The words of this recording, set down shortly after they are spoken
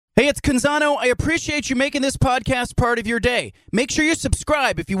Hey, it's Canzano. I appreciate you making this podcast part of your day. Make sure you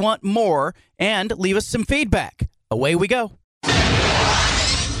subscribe if you want more and leave us some feedback. Away we go.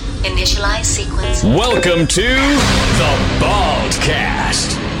 Initialize sequence. Welcome to The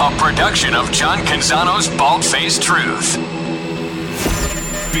Baldcast, a production of John Canzano's Bald-Faced Truth.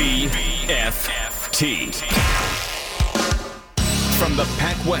 BFT. From the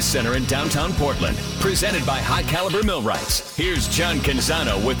Pac West Center in downtown Portland, presented by High Caliber Millwrights, here's John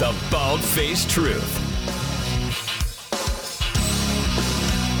Canzano with The Bald-Faced Truth.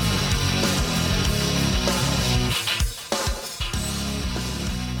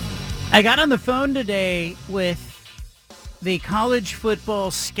 I got on the phone today with the college football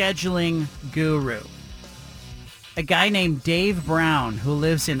scheduling guru, a guy named Dave Brown who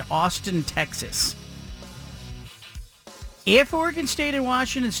lives in Austin, Texas. If Oregon State and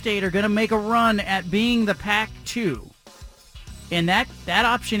Washington State are going to make a run at being the Pac-2, and that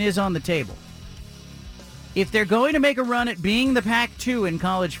option is on the table, if they're going to make a run at being the Pac-2 in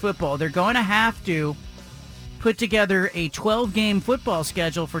college football, they're going to have to put together a 12-game football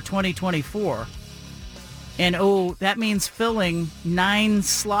schedule for 2024. And, that means filling 9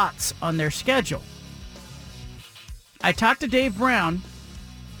 slots on their schedule. I talked to Dave Brown,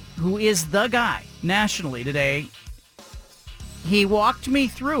 who is the guy nationally today. He walked me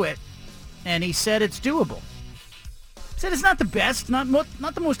through it, and he said it's doable. He said it's not the best, not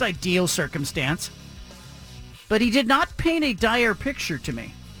the most ideal circumstance, but he did not paint a dire picture to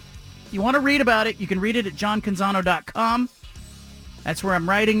me. You want to read about it, you can read it at johncanzano.com. That's where I'm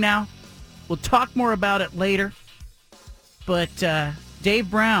writing now. We'll talk more about it later. But Dave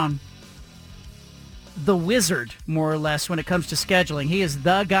Brown, the wizard, more or less, when it comes to scheduling. He is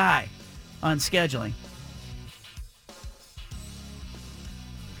the guy on scheduling.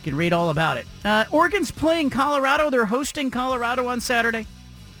 You can read all about it. Oregon's playing Colorado. They're hosting Colorado on Saturday.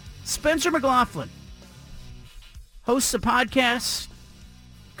 Spencer McLaughlin hosts a podcast,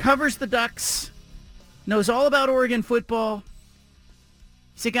 covers the Ducks, knows all about Oregon football.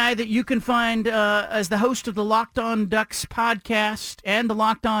 He's a guy that you can find as the host of the Locked On Ducks podcast and the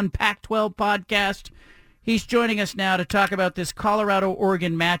Locked On Pac-12 podcast. He's joining us now to talk about this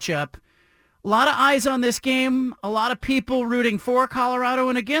Colorado-Oregon matchup. A lot of eyes on this game. A lot of people rooting for Colorado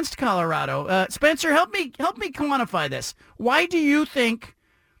and against Colorado. Spencer, help me quantify this. Why do you think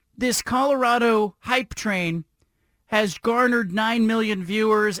this Colorado hype train has garnered 9 million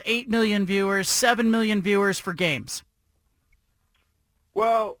viewers, 8 million viewers, 7 million viewers for games?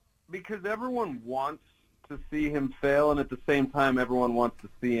 Well, because everyone wants to see him fail, and at the same time, everyone wants to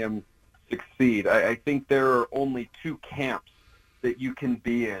see him succeed. I think there are only two camps that you can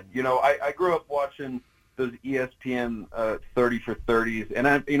be in. You know, I grew up watching those ESPN 30 for 30s, and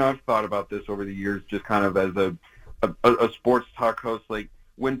I've thought about this over the years, just kind of as a sports talk host. Like,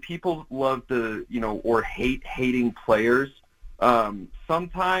 when people love to, or hating players,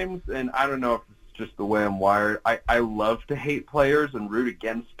 sometimes, and I don't know if it's just the way I'm wired, I love to hate players and root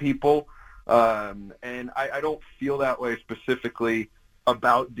against people, and I don't feel that way specifically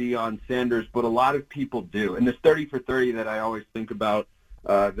about Deion Sanders, but a lot of people do. And this 30 for 30 that I always think about,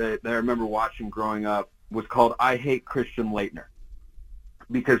 that I remember watching growing up, was called I Hate Christian Laettner.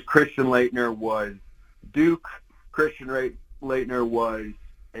 Because Christian Laettner was Duke, Christian Laettner was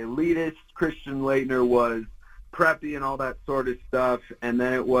elitist, Christian Laettner was preppy and all that sort of stuff, and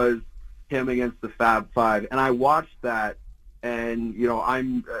then it was him against the Fab Five. And I watched that, and,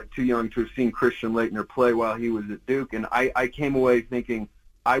 I'm too young to have seen Christian Laettner play while he was at Duke, and I came away thinking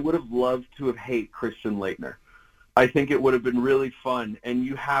I would have loved to have hated Christian Laettner. I think it would have been really fun, and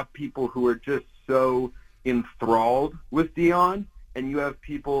you have people who are just so enthralled with Deion, and you have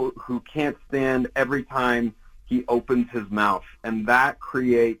people who can't stand every time he opens his mouth, and that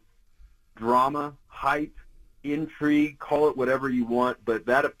creates drama, hype, intrigue, call it whatever you want, but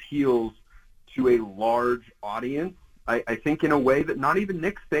that appeals to a large audience. I think in a way that not even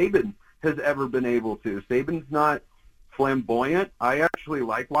Nick Saban has ever been able to. Saban's not flamboyant. I actually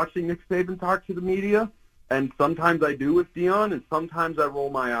like watching Nick Saban talk to the media, and sometimes I do with Deion, and sometimes I roll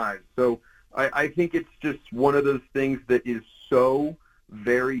my eyes. So I think it's just one of those things that is so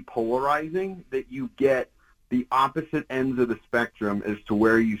very polarizing that you get the opposite ends of the spectrum as to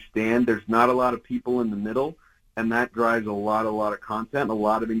where you stand. There's not a lot of people in the middle, and that drives a lot of content, a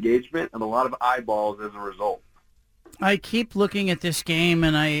lot of engagement, and a lot of eyeballs as a result. I keep looking at this game,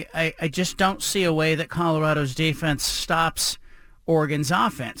 and I just don't see a way that Colorado's defense stops Oregon's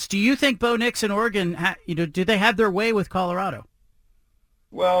offense. Do you think Bo Nix and Oregon, do they have their way with Colorado?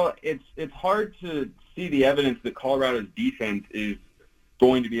 Well, it's hard to see the evidence that Colorado's defense is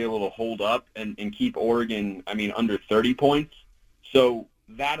going to be able to hold up and keep Oregon, under 30 points. So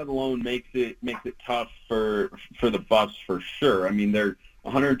that alone makes it tough for the Buffs for sure. I mean, they're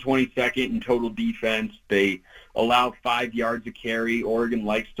 122nd in total defense. They allow 5 yards a carry. Oregon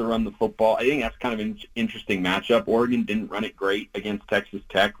likes to run the football. I think that's kind of an interesting matchup. Oregon didn't run it great against Texas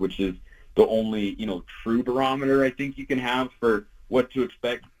Tech, which is the only, true barometer I think you can have for what to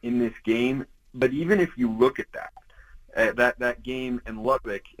expect in this game. But even if you look at that game in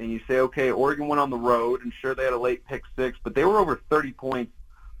Lubbock and you say, okay, Oregon went on the road, and sure they had a late pick six, but they were over 30 points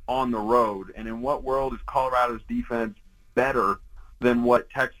on the road. And in what world is Colorado's defense better than what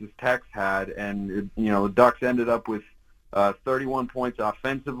Texas Tech's had? And, the Ducks ended up with 31 points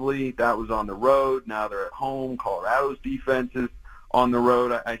offensively. That was on the road. Now they're at home. Colorado's defense is on the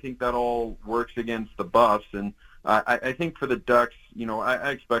road. I think that all works against the Buffs. And I think for the Ducks,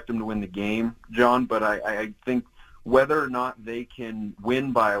 I expect them to win the game, John, but I think whether or not they can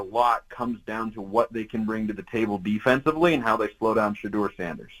win by a lot comes down to what they can bring to the table defensively and how they slow down Shedeur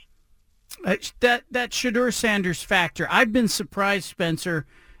Sanders. That Shedeur Sanders factor, I've been surprised, Spencer,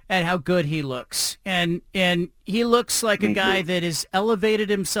 at how good he looks. And he looks like a guy that has elevated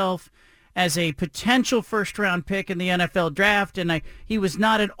himself as a potential first-round pick in the NFL draft, and he was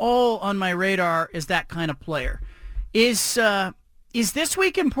not at all on my radar as that kind of player. Is this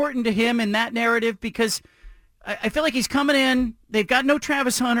week important to him in that narrative? Because I feel like he's coming in. They've got no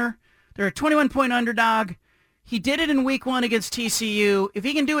Travis Hunter. They're a 21-point underdog. He did it in week 1 against TCU. If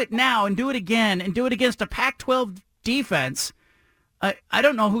he can do it now and do it again and do it against a Pac-12 defense, I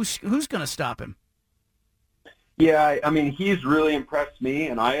don't know who's going to stop him. Yeah, I mean, he's really impressed me,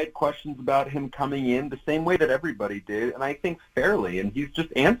 and I had questions about him coming in the same way that everybody did, and I think fairly, and he's just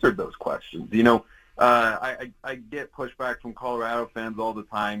answered those questions. I get pushback from Colorado fans all the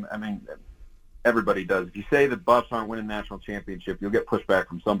time. I mean, everybody does. If you say the Buffs aren't winning the national championship, you'll get pushback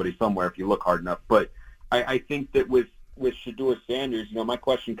from somebody somewhere if you look hard enough. But I think that with Shedeur Sanders, my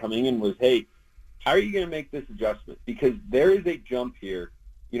question coming in was, hey, how are you going to make this adjustment? Because there is a jump here.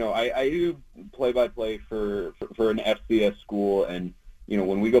 I do play-by-play for an FCS school, and,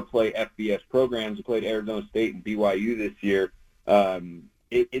 when we go play FBS programs, we played Arizona State and BYU this year,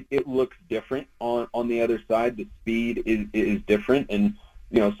 it looks different on the other side. The speed is different, and,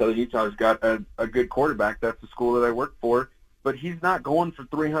 Southern Utah's got a good quarterback. That's the school that I work for, but he's not going for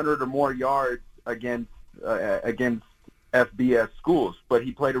 300 or more yards against FBS schools, but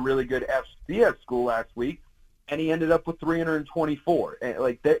he played a really good FCS school last week, and he ended up with 324.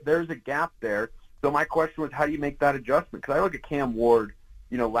 And, there's a gap there. So my question was, how do you make that adjustment? Because I look at Cam Ward,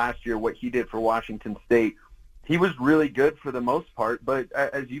 last year, what he did for Washington State. He was really good for the most part, but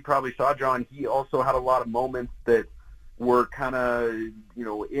as you probably saw, John, he also had a lot of moments that were kind of,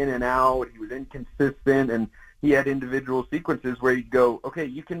 in and out. He was inconsistent, and he had individual sequences where you'd go, okay,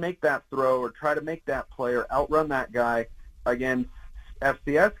 you can make that throw or try to make that play or outrun that guy against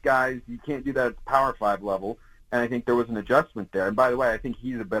FCS guys. You can't do that at the Power 5 level. And I think there was an adjustment there. And by the way, I think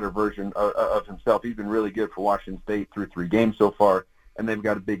he's a better version of himself. He's been really good for Washington State through 3 games so far, and they've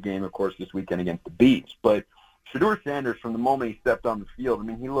got a big game, of course, this weekend against the Bees. But Shedeur Sanders, from the moment he stepped on the field, I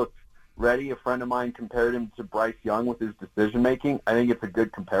mean, he looked ready. A friend of mine compared him to Bryce Young with his decision-making. I think it's a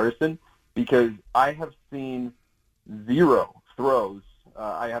good comparison because I have seen 0 throws.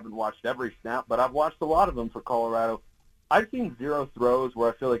 I haven't watched every snap, but I've watched a lot of them for Colorado. I've seen 0 throws where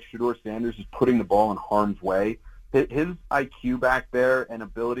I feel like Shedeur Sanders is putting the ball in harm's way. His IQ back there and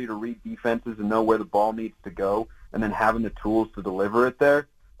ability to read defenses and know where the ball needs to go and then having the tools to deliver it there,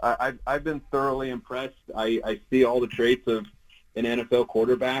 I've been thoroughly impressed. I see all the traits of an NFL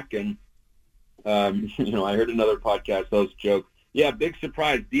quarterback, and, I heard another podcast host joke, yeah, big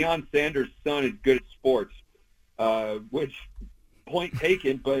surprise, Deion Sanders' son is good at sports, which point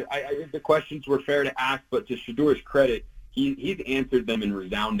taken, but I think the questions were fair to ask, but to Shedeur's credit, he's answered them in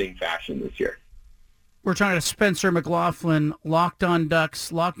resounding fashion this year. We're talking to Spencer McLaughlin, Locked on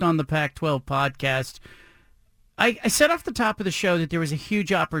Ducks, Locked on the Pac-12 podcast. I said off the top of the show that there was a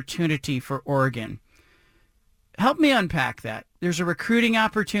huge opportunity for Oregon. Help me unpack that. There's a recruiting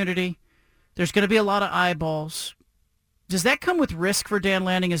opportunity. There's going to be a lot of eyeballs. Does that come with risk for Dan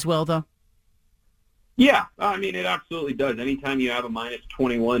Lanning as well, though? Yeah, I mean, it absolutely does. Anytime you have a minus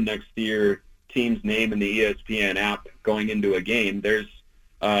 21 next to your team's name in the ESPN app going into a game, there's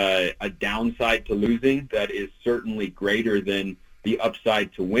a downside to losing that is certainly greater than the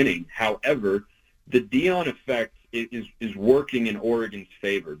upside to winning. However, the Deion effect is working in Oregon's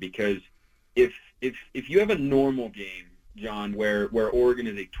favor because if you have a normal game, John, where Oregon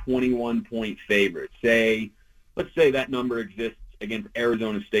is a 21-point favorite, let's say that number exists against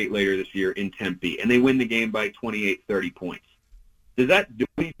Arizona State later this year in Tempe, and they win the game by 28, 30 points. Does that do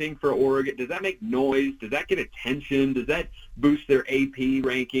anything for Oregon? Does that make noise? Does that get attention? Does that boost their AP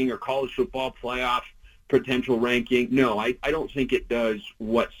ranking or college football playoff potential ranking? No, I don't think it does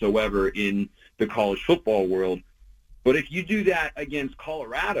whatsoever in the college football world. But if you do that against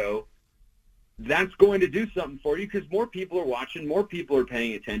Colorado, that's going to do something for you because more people are watching, more people are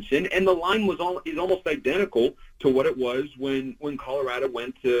paying attention, and the line is almost identical to what it was when Colorado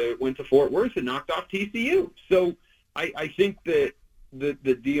went to Fort Worth and knocked off TCU. So I think that the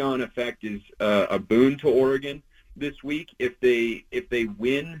Deion effect is a boon to Oregon this week. If they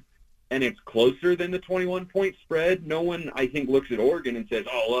win and it's closer than the 21-point spread, no one, I think, looks at Oregon and says,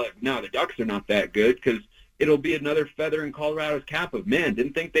 oh, look, no, the Ducks are not that good, because it'll be another feather in Colorado's cap of, man,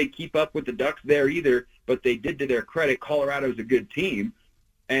 didn't think they'd keep up with the Ducks there either, but they did, to their credit. Colorado's a good team.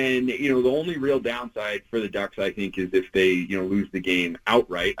 And, the only real downside for the Ducks, I think, is if they, lose the game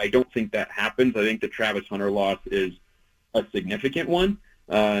outright. I don't think that happens. I think the Travis Hunter loss is a significant one.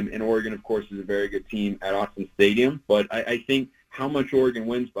 And Oregon, of course, is a very good team at Austin Stadium. But I think how much Oregon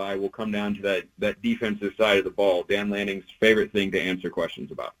wins by will come down to that defensive side of the ball, Dan Lanning's favorite thing to answer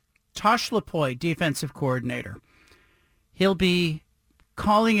questions about. Tosh Lupoi, defensive coordinator. He'll be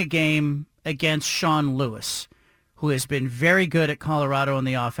calling a game against Sean Lewis, who has been very good at Colorado on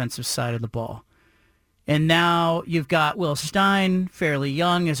the offensive side of the ball. And now you've got Will Stein, fairly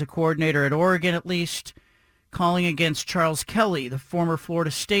young as a coordinator at Oregon at least, calling against Charles Kelly, the former Florida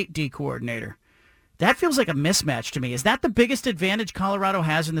State D coordinator. That feels like a mismatch to me. Is that the biggest advantage Colorado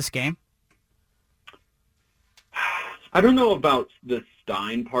has in this game? I don't know about the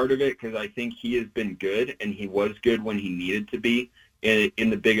Stein part of it, because I think he has been good, and he was good when he needed to be in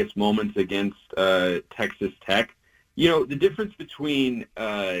the biggest moments against Texas Tech. The difference between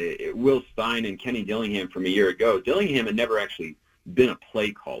Will Stein and Kenny Dillingham from a year ago, Dillingham had never actually been a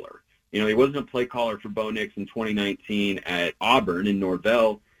play caller. He wasn't a play caller for Bo Nix in 2019 at Auburn, and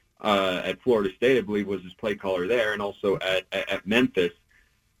Norvell at Florida State, I believe, was his play caller there, and also at Memphis.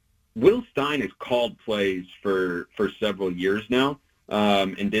 Will Stein has called plays for several years now,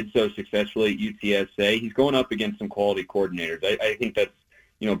 and did so successfully at UTSA. He's going up against some quality coordinators. I think that's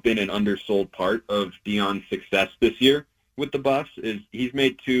been an undersold part of Deion's success this year with the Buffs. Is he's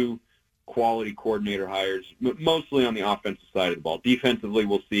made two quality coordinator hires, mostly on the offensive side of the ball. Defensively,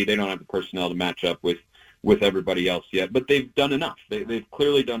 we'll see. They don't have the personnel to match up with everybody else yet, but they've done enough. They've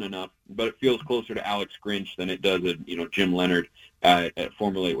clearly done enough, but it feels closer to Alex Grinch than it does at Jim Leonard at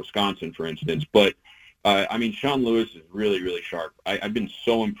formerly at Wisconsin, for instance. But Sean Lewis is really, really sharp. I've been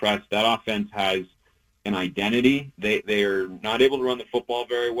so impressed. That offense has an identity. They are not able to run the football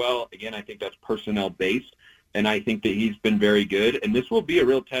very well. Again, I think that's personnel based, and I think that he's been very good. And this will be a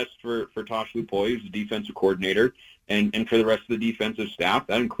real test for Tosh Lupoi, who's the defensive coordinator, and for the rest of the defensive staff.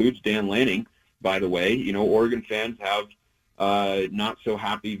 That includes Dan Lanning, by the way. Oregon fans have not so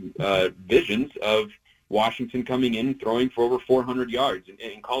happy visions of Washington coming in throwing for over 400 yards,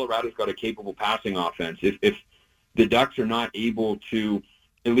 and Colorado's got a capable passing offense. If the Ducks are not able to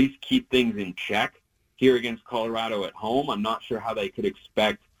at least keep things in check here against Colorado at home, I'm not sure how they could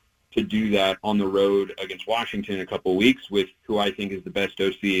expect to do that on the road against Washington in a couple of weeks with who I think is the best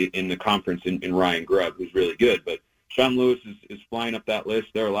OC in the conference in Ryan Grubb, who's really good. But Sean Lewis is flying up that list.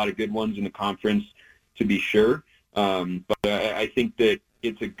 There are a lot of good ones in the conference, to be sure. But I think that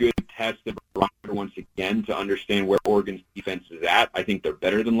it's a good test of Colorado once again to understand where Oregon's defense is at. I think they're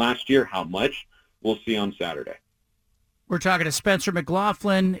better than last year. How much? We'll see on Saturday. We're talking to Spencer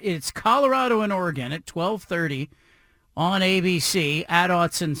McLaughlin. It's Colorado and Oregon at 12:30 on ABC at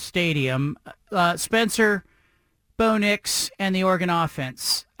Autzen Stadium. Spencer, Bo Nix, and the Oregon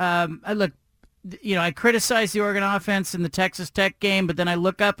offense. I criticize the Oregon offense in the Texas Tech game, but then I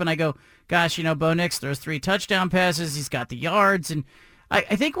look up and I go, gosh, Bo Nix throws 3 touchdown passes. He's got the yards. And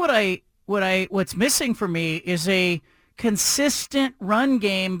I think what's missing for me is a consistent run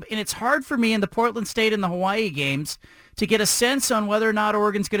game. And it's hard for me in the Portland State and the Hawaii games to get a sense on whether or not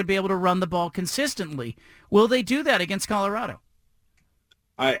Oregon's going to be able to run the ball consistently. Will they do that against Colorado?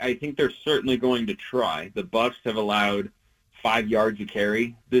 I think they're certainly going to try. The Buffs have allowed 5 yards a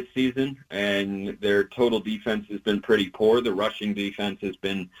carry this season, and their total defense has been pretty poor. The rushing defense has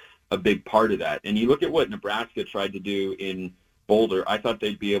been a big part of that. And you look at what Nebraska tried to do in Boulder, I thought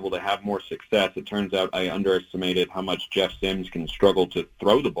they'd be able to have more success. It turns out I underestimated how much Jeff Sims can struggle to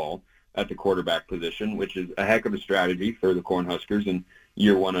throw the ball at the quarterback position, which is a heck of a strategy for the Cornhuskers in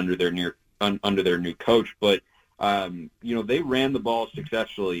year one under their new coach. But they ran the ball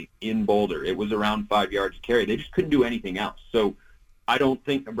successfully in Boulder. It was around 5 yards a carry. They just couldn't do anything else. So I don't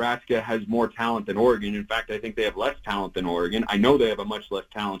think Nebraska has more talent than Oregon. In fact, I think they have less talent than Oregon. I know they have a much less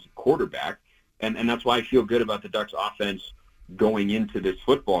talented quarterback, and that's why I feel good about the Ducks' offense going into this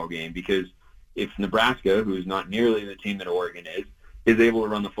football game, because if Nebraska, who's not nearly the team that Oregon is able to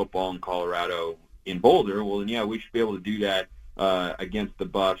run the football in Colorado in Boulder, well, then, yeah, we should be able to do that against the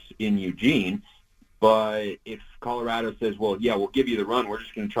Buffs in Eugene. But if Colorado says, well, yeah, we'll give you the run, we're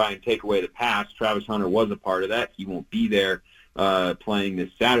just going to try and take away the pass. Travis Hunter was a part of that. He won't be there playing this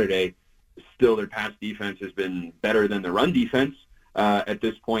Saturday. Still, their pass defense has been better than the run defense at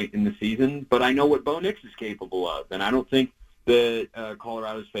this point in the season. But I know what Bo Nix is capable of, and I don't think that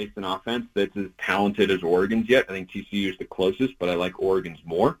Colorado's faced an offense that's as talented as Oregon's yet. I think TCU is the closest, but I like Oregon's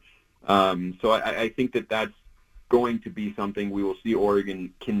more. So I think that that's going to be something we will see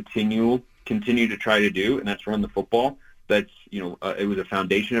Oregon continue to try to do, and that's run the football. That's, it was a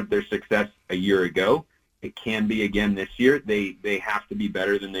foundation of their success a year ago. It can be again this year. They have to be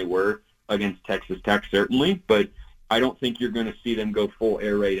better than they were against Texas Tech, certainly, but I don't think you're going to see them go full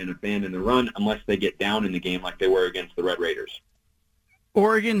air raid and abandon the run unless they get down in the game like they were against the Red Raiders.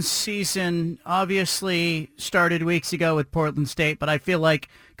 Oregon's season obviously started weeks ago with Portland State, but I feel like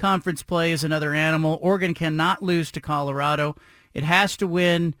conference play is another animal. Oregon cannot lose to Colorado. It has to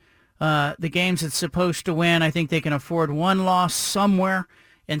win the games it's supposed to win. I think they can afford one loss somewhere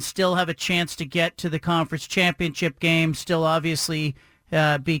and still have a chance to get to the conference championship game, still obviously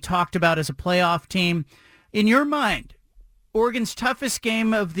be talked about as a playoff team. In your mind, Oregon's toughest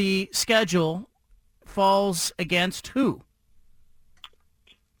game of the schedule falls against who?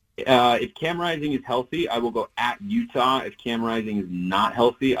 If Cam Rising is healthy, I will go at Utah. If Cam Rising is not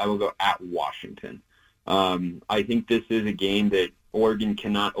healthy, I will go at Washington. I think this is a game that Oregon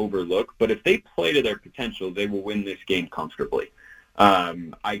cannot overlook, but if they play to their potential, they will win this game comfortably.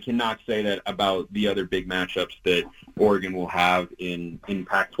 I cannot say that about the other big matchups that Oregon will have in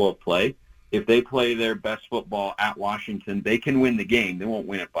Pac-12 play. If they play their best football at Washington, they can win the game. They won't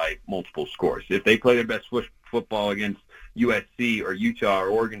win it by multiple scores. If they play their best football against USC or Utah or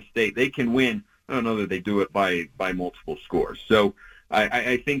Oregon State, they can win. I don't know that they do it by multiple scores. So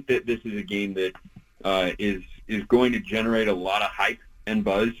I think that this is a game that is going to generate a lot of hype and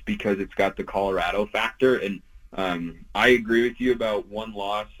buzz because it's got the Colorado factor. And I agree with you about one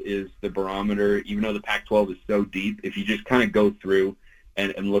loss is the barometer, even though the Pac-12 is so deep. If you just kind of go through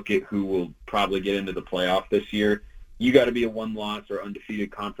and look at who will probably get into the playoff this year, you got to be a one-loss or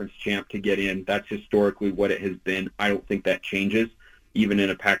undefeated conference champ to get in. That's historically what it has been. I don't think that changes, even in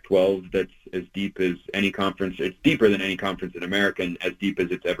a Pac-12 that's as deep as any conference. It's deeper than any conference in America and as deep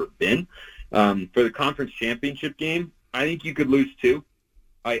as it's ever been. For the conference championship game, I think you could lose two.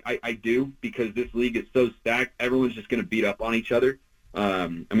 I do, because this league is so stacked. Everyone's just going to beat up on each other.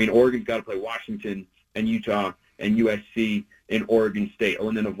 Oregon's got to play Washington and Utah and USC and Oregon State.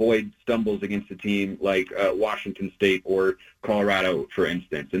 And then avoid stumbles against a team like Washington State or Colorado, for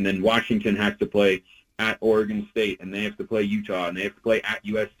instance. And then Washington has to play at Oregon State, and they have to play Utah, and they have to play at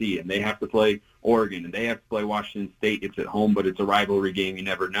USC, and they have to play Oregon, and they have to play Washington State. It's at home, but it's a rivalry game. You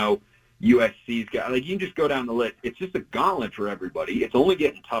never know. USC's got, you can just go down the list. It's just a gauntlet for everybody. It's only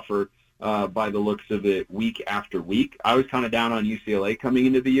getting tougher by the looks of it week after week. I was kind of down on UCLA coming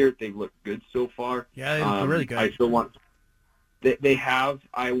into the year. They've looked good so far. Yeah, they look really good. I still want they have.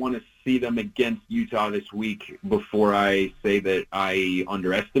 I want to see them against Utah this week before I say that I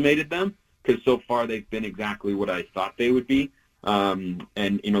underestimated them, because so far they've been exactly what I thought they would be.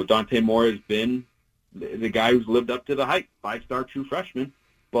 Dante Moore has been the guy who's lived up to the hype, 5-star true freshman.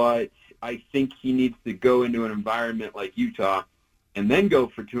 But I think he needs to go into an environment like Utah and then go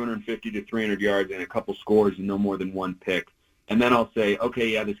for 250 to 300 yards and a couple scores and no more than one pick. And then I'll say, okay,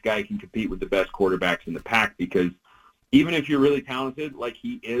 yeah, this guy can compete with the best quarterbacks in the pack, because even if you're really talented like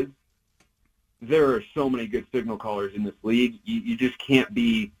he is, there are so many good signal callers in this league. You just can't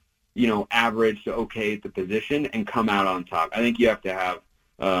be, average to okay at the position and come out on top. I think you have to have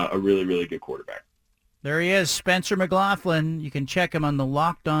a really, really good quarterback. There he is, Spencer McLaughlin. You can check him on the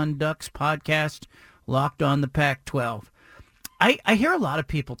Locked On Ducks podcast, Locked On the Pac-12. I hear a lot of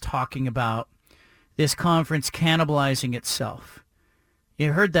people talking about this conference cannibalizing itself.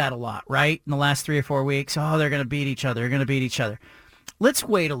 You heard that a lot, right? In the last 3 or 4 weeks. Oh, they're going to beat each other. They're going to beat each other. Let's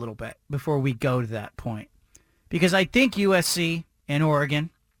wait a little bit before we go to that point, because I think USC and Oregon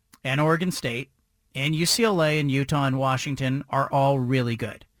State and UCLA and Utah and Washington are all really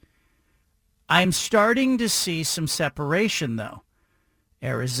good. I'm starting to see some separation, though.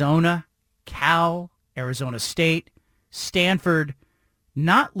 Arizona, Cal, Arizona State, Stanford,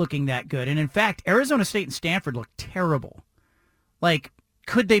 not looking that good. And in fact, Arizona State and Stanford look terrible. Like,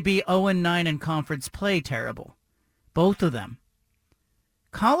 could they be 0-9 in conference play terrible? Both of them.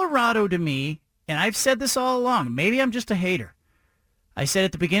 Colorado, to me, and I've said this all along, maybe I'm just a hater. I said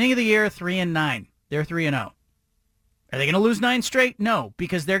at the beginning of the year, 3-9. They're 3-0. Are they going to lose 9 straight? No,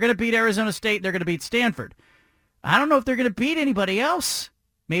 because they're going to beat Arizona State. They're going to beat Stanford. I don't know if they're going to beat anybody else.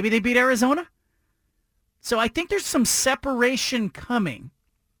 Maybe they beat Arizona. So I think there's some separation coming.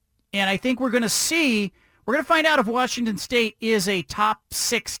 And I think we're going to find out if Washington State is a top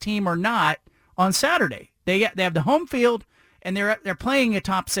 6 team or not on Saturday. They have the home field, and they're playing a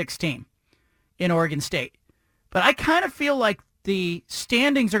top 6 team in Oregon State. But I kind of feel like the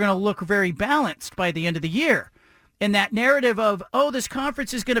standings are going to look very balanced by the end of the year. And that narrative of, this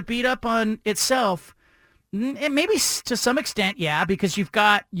conference is going to beat up on itself, and maybe to some extent, yeah, because you've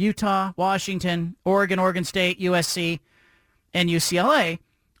got Utah, Washington, Oregon State, USC, and UCLA,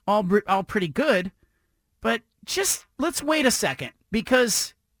 all pretty good. But just let's wait a second,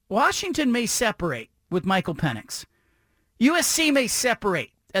 because Washington may separate with Michael Penix. USC may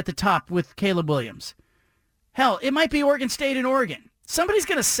separate at the top with Caleb Williams. Hell, it might be Oregon State and Oregon. Somebody's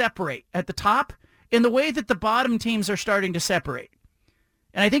going to separate at the top in the way that the bottom teams are starting to separate.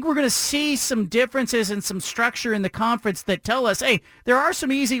 And I think we're going to see some differences and some structure in the conference that tell us, hey, there are some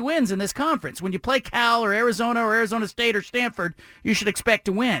easy wins in this conference. When you play Cal or Arizona State or Stanford, you should expect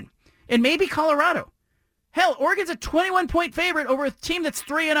to win. And maybe Colorado. Hell, Oregon's a 21-point favorite over a team that's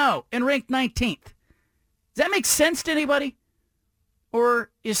 3-0 and ranked 19th. Does that make sense to anybody? Or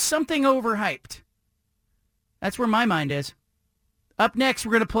is something overhyped? That's where my mind is. Up next,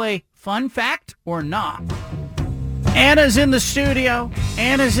 we're going to play Fun Fact or Not. Anna's in the studio.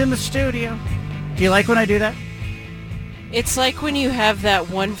 Do you like when I do that? It's like when you have that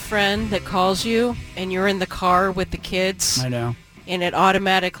one friend that calls you and you're in the car with the kids. I know. And it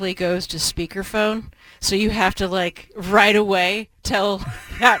automatically goes to speakerphone. So you have to, right away tell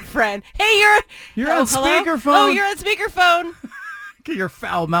that friend, hey, you're on speakerphone. Oh, you're on speakerphone. Your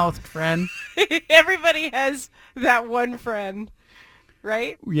foul-mouthed friend. Everybody has that one friend.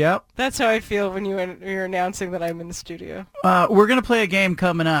 Right? Yep. That's how I feel when you're announcing that I'm in the studio. We're going to play a game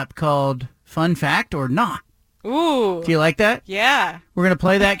coming up called Fun Fact or Not. Ooh. Do you like that? Yeah. We're going to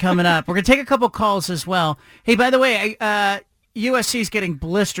play that coming up. We're going to take a couple calls as well. Hey, by the way, USC's getting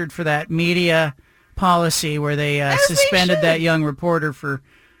blistered for that media policy where they suspended that young reporter for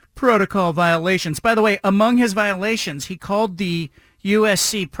protocol violations. By the way, among his violations, he called the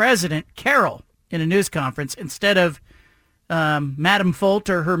USC president Carol in a news conference instead of Madam Folt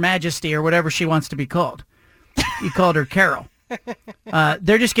or Her Majesty or whatever she wants to be called. He called her Carol.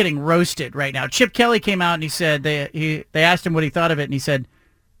 They're just getting roasted right now. Chip Kelly came out and he said they asked him what he thought of it, and he said,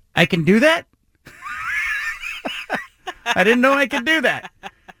 "I can do that." I didn't know I could do that.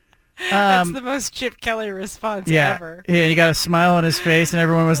 That's the most Chip Kelly response ever. Yeah, he got a smile on his face, and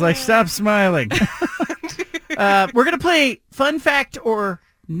everyone was like, "Stop smiling." We're gonna play Fun Fact or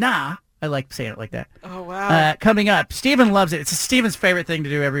Nah. I like saying it like that. Oh, wow. Coming up, Steven loves it. It's Steven's favorite thing to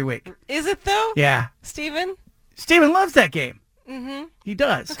do every week. Is it, though? Yeah. Steven loves that game. Mm-hmm. He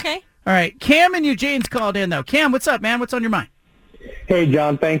does. Okay. All right. Cam and Eugene's called in, though. Cam, what's up, man? What's on your mind? Hey,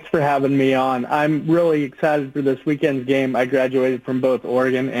 John. Thanks for having me on. I'm really excited for this weekend's game. I graduated from both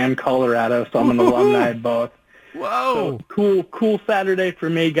Oregon and Colorado, so I'm an alumni of both. Whoa. So cool Saturday for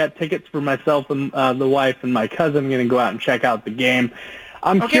me. Got tickets for myself and the wife and my cousin. I'm going to go out and check out the game.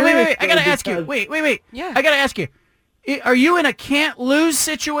 Okay, wait. I got to ask you. Wait. Yeah. I got to ask you. Are you in a can't lose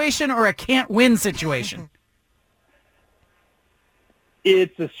situation or a can't win situation?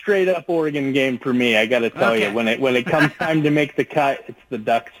 It's a straight up Oregon game for me. I got to tell you, when it comes time to make the cut, it's the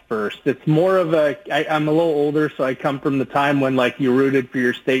Ducks first. It's more of I'm a little older, so I come from the time when you rooted for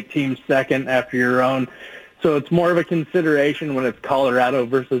your state team second after your own. So it's more of a consideration when it's Colorado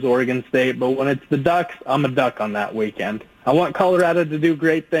versus Oregon State. But when it's the Ducks, I'm a Duck on that weekend. I want Colorado to do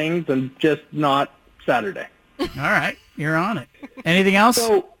great things and just not Saturday. All right. You're on it. Anything else?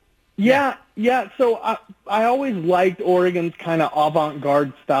 So, yeah. So I always liked Oregon's kind of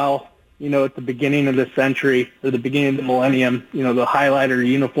avant-garde style, at the beginning of the century or the beginning of the millennium, the highlighter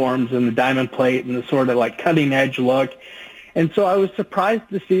uniforms and the diamond plate and the sort of cutting-edge look. And so I was surprised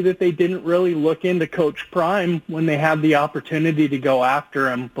to see that they didn't really look into Coach Prime when they had the opportunity to go after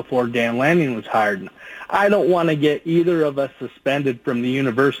him before Dan Lanning was hired. I don't want to get either of us suspended from the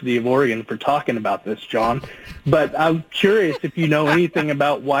University of Oregon for talking about this, John, but I'm curious if you know anything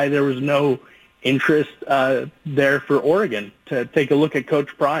about why there was no interest there for Oregon to take a look at Coach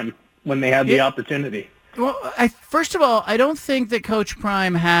Prime when they had the opportunity. Well, first of all, I don't think that Coach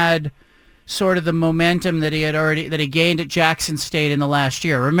Prime had sort of the momentum that he gained at Jackson State in the last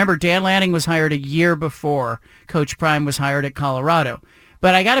year. Remember, Dan Lanning was hired a year before Coach Prime was hired at Colorado.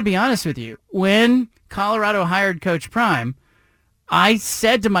 But I got to be honest with you, when Colorado hired Coach Prime, I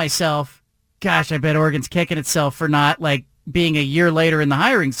said to myself, gosh, I bet Oregon's kicking itself for not being a year later in the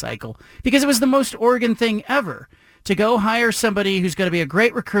hiring cycle, because it was the most Oregon thing ever to go hire somebody who's going to be a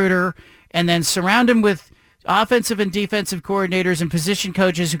great recruiter and then surround him with offensive and defensive coordinators and position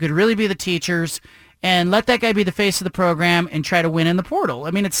coaches who could really be the teachers and let that guy be the face of the program and try to win in the portal.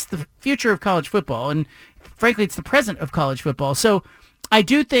 I mean, it's the future of college football, and frankly, it's the present of college football. So I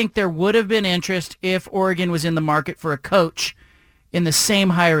do think there would have been interest if Oregon was in the market for a coach in the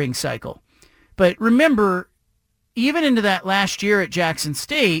same hiring cycle. But remember, even into that last year at Jackson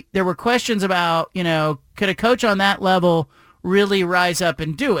State, there were questions about, could a coach on that level really rise up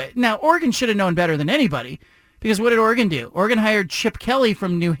and do it? Now, Oregon should have known better than anybody, because what did Oregon do? Oregon hired Chip Kelly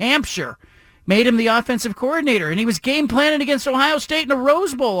from New Hampshire, made him the offensive coordinator, and he was game planning against Ohio State in a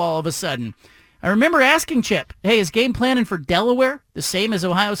Rose Bowl all of a sudden. I remember asking Chip, hey, is game planning for Delaware the same as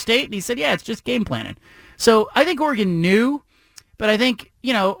Ohio State? And he said, yeah, it's just game planning. So I think Oregon knew, but I think,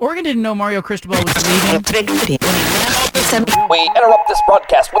 Oregon didn't know Mario Cristobal was leaving. We interrupt this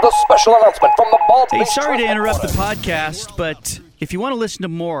broadcast with a special announcement from the Bald Hey, Face sorry to Truth interrupt the Reporter. podcast, but if you want to listen to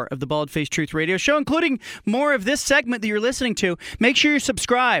more of the Bald Face Truth Radio Show, including more of this segment that you're listening to, make sure you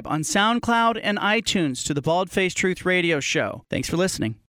subscribe on SoundCloud and iTunes to the Bald Face Truth Radio Show. Thanks for listening.